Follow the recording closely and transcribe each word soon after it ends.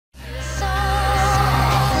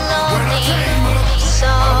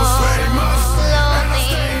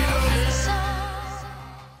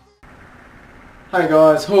Hey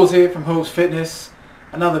guys, Houls here from Houls Fitness.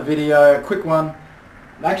 Another video, a quick one.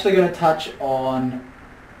 I'm actually going to touch on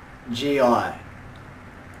GI,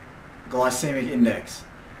 Glycemic Index.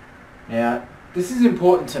 Now, this is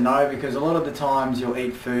important to know because a lot of the times you'll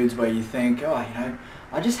eat foods where you think, oh,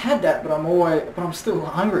 I just had that, but I'm still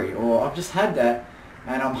hungry, or I've just had that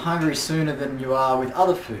and I'm hungry sooner than you are with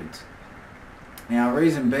other foods. Now,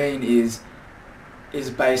 reason being is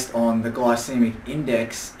based on the glycemic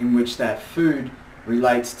index in which that food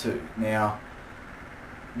relates to. Now,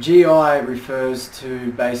 GI refers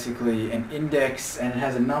to basically an index, and it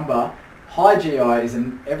has a number. High GI is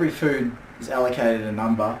every food is allocated a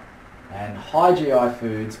number, and high GI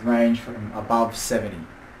foods range from above 70.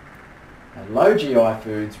 And low GI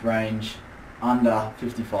foods range under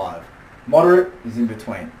 55. Moderate is in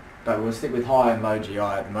between, but we'll stick with high and low GI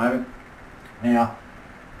at the moment. Now,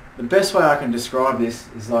 the best way I can describe this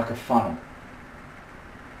is like a funnel.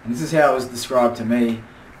 And this is how it was described to me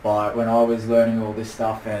by when I was learning all this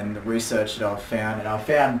stuff and the research that I've found. And I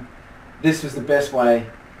found this was the best way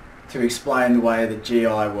to explain the way that GI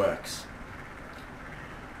works.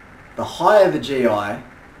 The higher the GI,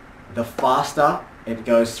 the faster it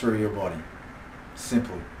goes through your body.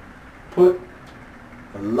 Simply put,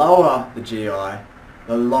 the lower the GI,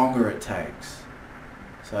 the longer it takes.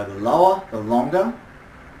 So the lower, the longer,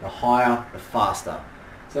 the higher, the faster.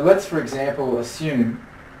 So let's, for example, assume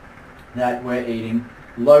that we're eating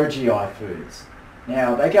low GI foods.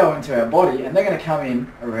 Now, they go into our body and they're going to come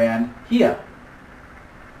in around here.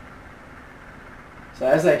 So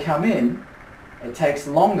as they come in, it takes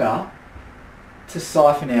longer to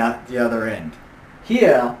siphon out the other end.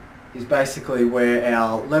 Here is basically where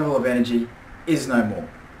our level of energy is no more.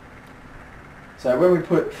 So when we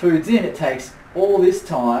put foods in, it takes all this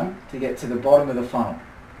time to get to the bottom of the funnel.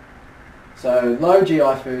 So low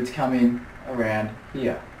GI foods come in around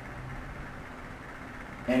here.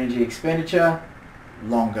 Energy expenditure,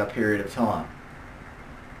 longer period of time.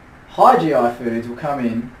 High GI foods will come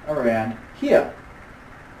in around here.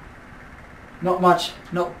 Not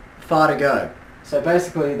far to go. So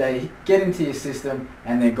basically they get into your system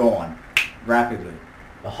and they're gone rapidly.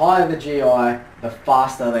 The higher the GI, the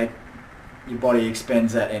faster your body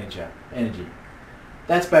expends that energy.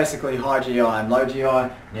 That's basically high GI and low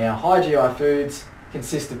GI. Now, high GI foods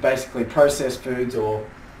consist of basically processed foods, or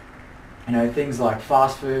things like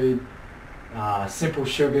fast food, simple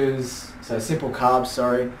sugars, simple carbs,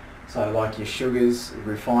 so like your sugars,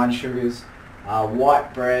 refined sugars,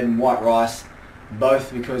 white bread and white rice,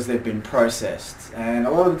 both because they've been processed. And a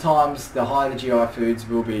lot of the times the higher the GI foods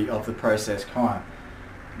will be of the processed kind.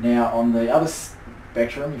 Now, on the other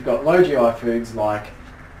spectrum, you've got low GI foods like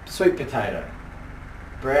sweet potato,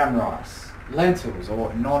 brown rice, lentils,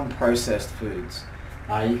 or non-processed foods.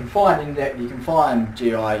 You can find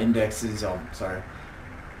GI indexes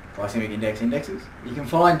glycemic index indexes. You can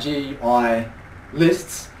find GI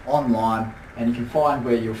lists online, and you can find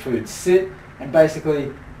where your foods sit and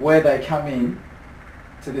basically where they come in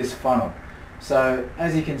to this funnel. So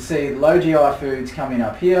as you can see, the low GI foods come in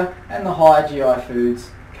up here, and the high GI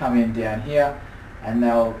foods come in down here, and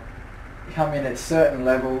they'll come in at certain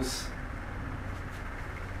levels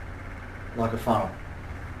like a funnel.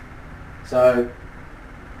 So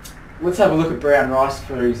let's have a look at brown rice,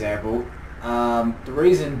 for example.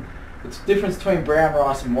 The difference between brown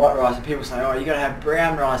rice and white rice, and people say, oh, you got to have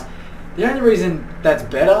brown rice. The only reason that's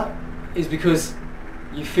better is because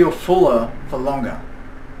you feel fuller for longer.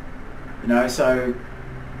 So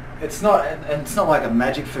it's not like a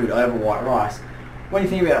magic food over white rice. When you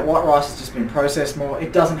think about it, white rice has just been processed more.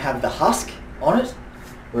 It doesn't have the husk on it,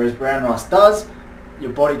 whereas brown rice does.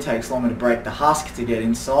 Your body takes longer to break the husk to get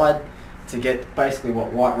inside, to get basically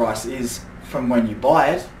what white rice is from when you buy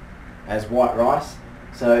it as white rice.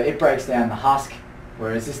 So it breaks down the husk,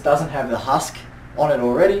 whereas this doesn't have the husk on it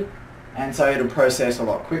already, and so it'll process a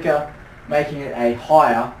lot quicker, making it a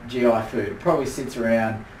higher GI food. It probably sits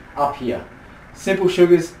around up here. Simple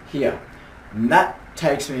sugars here. And that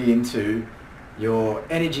takes me into your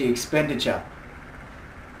energy expenditure.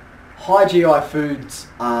 High GI foods,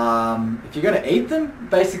 if you're going to eat them,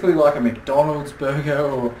 basically like a McDonald's burger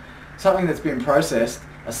or something that's been processed,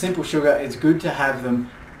 a simple sugar, it's good to have them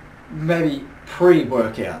maybe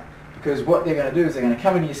pre-workout, because what they're going to do is they're going to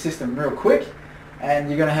come into your system real quick, and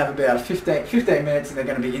you're going to have about 15 minutes and they're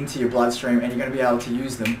going to be into your bloodstream, and you're going to be able to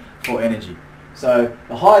use them for energy. So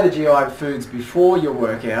the higher the GI foods before your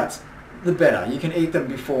workouts, the better. You can eat them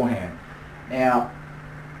beforehand. Now,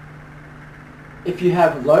 if you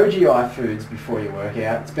have low GI foods before your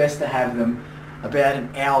workout, it's best to have them about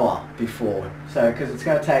an hour before. So, because it's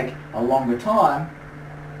going to take a longer time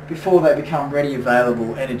before they become ready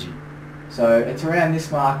available energy. So it's around this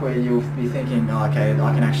mark where you'll be thinking, oh, okay,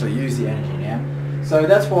 I can actually use the energy now. So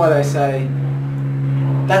that's why they say,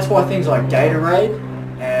 that's why things like Gatorade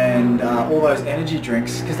and all those energy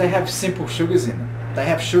drinks, because they have simple sugars in them. They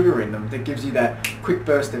have sugar in them that gives you that quick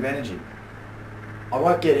burst of energy. I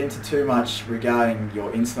won't get into too much regarding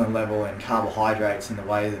your insulin level and carbohydrates and the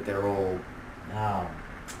way that they're all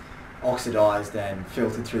oxidized and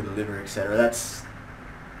filtered through the liver, etc. That's,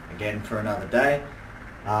 again, for another day.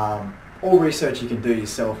 All research you can do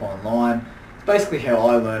yourself online. It's basically how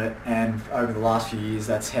I learned it, and over the last few years,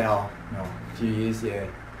 that's how, a few years, yeah,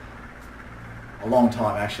 a long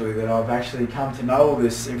time actually, that I've actually come to know all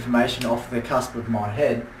this information off the cusp of my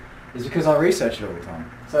head, is because I research it all the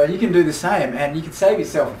time. So you can do the same, and you can save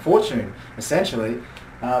yourself a fortune, essentially,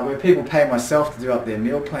 where people pay myself to do up their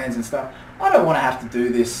meal plans and stuff. I don't want to have to do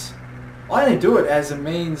this. I only do it as a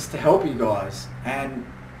means to help you guys, and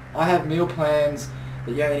I have meal plans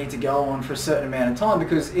that you only need to go on for a certain amount of time,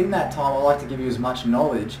 because in that time I like to give you as much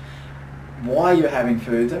knowledge why you're having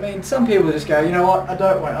foods. I mean, some people just go, you know what, I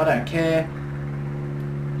don't care.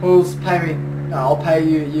 Houls, pay me, I'll pay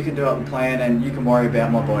you, you can do up the plan and you can worry about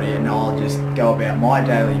my body and I'll just go about my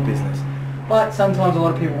daily business. But sometimes a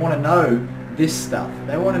lot of people want to know this stuff.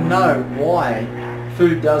 They want to know why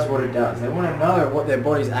food does what it does. They want to know what their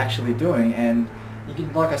body's actually doing, and you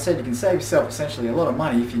can, like I said, you can save yourself essentially a lot of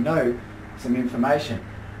money if you know some information.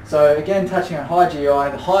 So again, touching on high GI,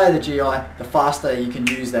 the higher the GI, the faster you can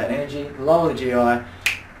use that energy. The lower the GI,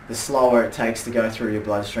 the slower it takes to go through your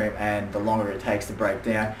bloodstream and the longer it takes to break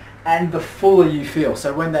down, and the fuller you feel.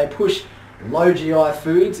 So when they push low GI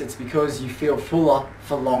foods, it's because you feel fuller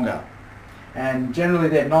for longer. And generally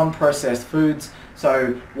they're non-processed foods,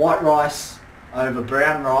 so white rice over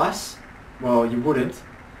brown rice, well, you wouldn't,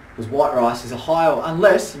 because white rice is a higher,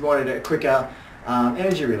 unless you wanted a quicker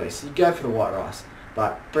energy release, you'd go for the white rice.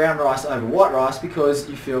 But brown rice over white rice because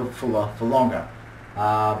you feel fuller for longer.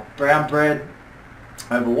 Brown bread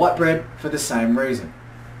over white bread for the same reason.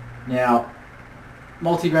 Now,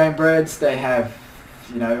 multigrain breads, they have,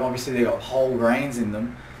 obviously they've got whole grains in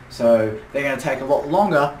them, so they're going to take a lot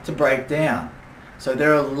longer to break down. So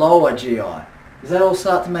they're a lower GI. Does that all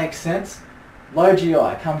start to make sense? Low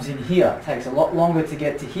GI comes in here. It takes a lot longer to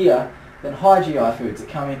get to here than high GI foods that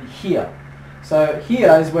come in here. So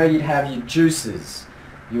here is where you'd have your juices,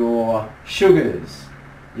 your sugars,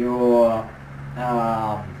 your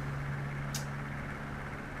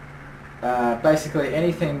basically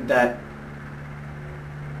anything that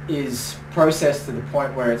is processed to the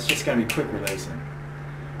point where it's just going to be quick releasing.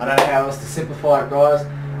 I don't know how else to simplify it, guys.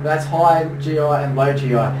 That's high GI and low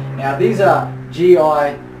GI. Now these are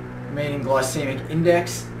GI, meaning glycemic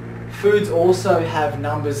index. Foods also have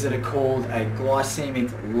numbers that are called a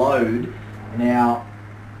glycemic load. Now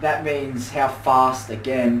that means how fast,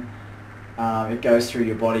 again, it goes through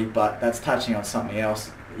your body, but that's touching on something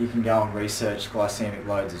else. You can go and research glycemic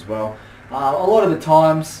loads as well. A lot of the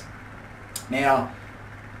times, now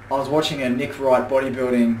I was watching a Nick Wright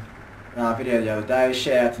bodybuilding video the other day.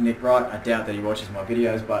 Shout out to Nick Wright. I doubt that he watches my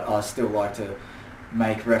videos, but I still like to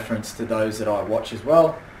make reference to those that I watch as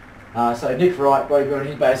well. So Nick Wright bodybuilding,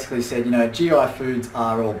 he basically said, GI foods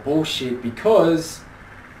are all bullshit because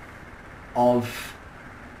of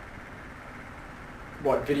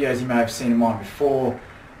what videos you may have seen in mine before.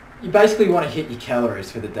 You basically want to hit your calories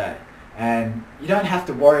for the day, and you don't have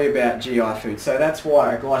to worry about GI food. So that's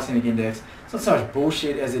why a glycemic index, it's not so much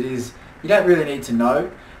bullshit as it is, you don't really need to know,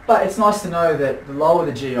 but it's nice to know that the lower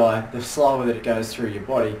the GI, the slower that it goes through your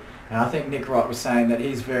body. And I think Nick Wright was saying that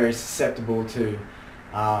he's very susceptible to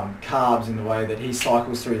carbs in the way that he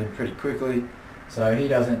cycles through them pretty quickly. So he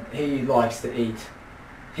likes to eat,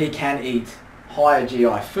 he can eat higher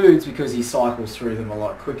GI foods because he cycles through them a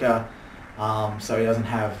lot quicker, so he doesn't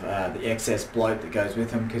have the excess bloat that goes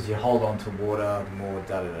with him, because you hold on to water, the more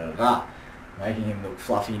da-da-da-da-da, making him look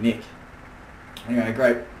fluffy Nick. Anyway,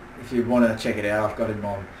 great. If you want to check it out, I've got him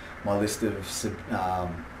on my list of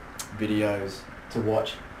videos to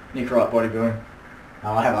watch. Nick Wright bodybuilding.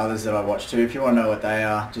 I have others that I watch too. If you want to know what they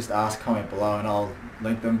are, just ask, comment below, and I'll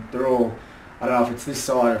link them. They're all, I don't know if it's this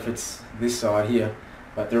side or if it's this side here,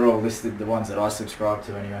 but they're all listed, the ones that I subscribe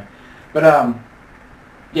to anyway. But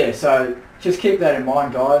yeah, so just keep that in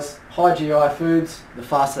mind, guys. High GI foods, the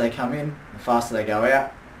faster they come in, the faster they go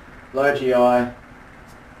out. Low GI,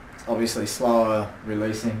 obviously slower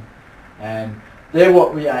releasing, and they're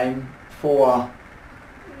what we aim for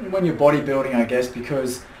when you're bodybuilding, I guess,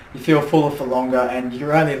 because you feel fuller for longer and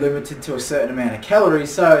you're only limited to a certain amount of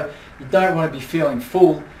calories, so you don't want to be feeling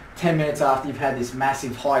full 10 minutes after you've had this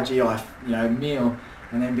massive high GI meal,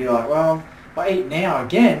 and then be like, well, if I eat now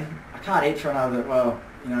again, I can't eat for another, well,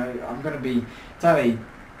 I'm going to be, it's only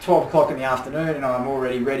 12 o'clock in the afternoon and I'm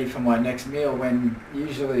already ready for my next meal, when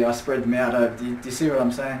usually I spread them out over, do you see what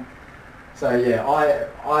I'm saying? So yeah,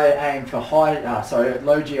 I aim for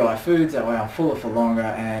low GI foods, that way I'm fuller for longer,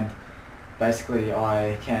 and basically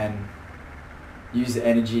I can use the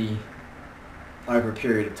energy over a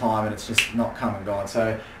period of time and it's just not come and gone.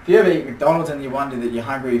 So if you ever eat McDonald's and you wonder that you're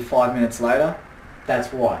hungry 5 minutes later,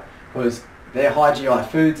 that's why. Because they're high GI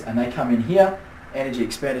foods and they come in here, energy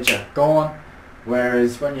expenditure gone.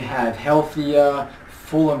 Whereas when you have healthier,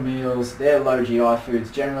 fuller meals, they're low GI foods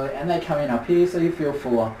generally, and they come in up here, so you feel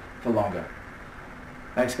fuller for longer.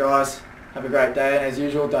 Thanks guys, have a great day, and as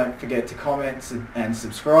usual, don't forget to comment and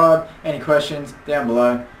subscribe. Any questions, down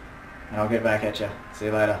below, and I'll get back at you. See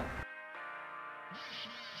you later.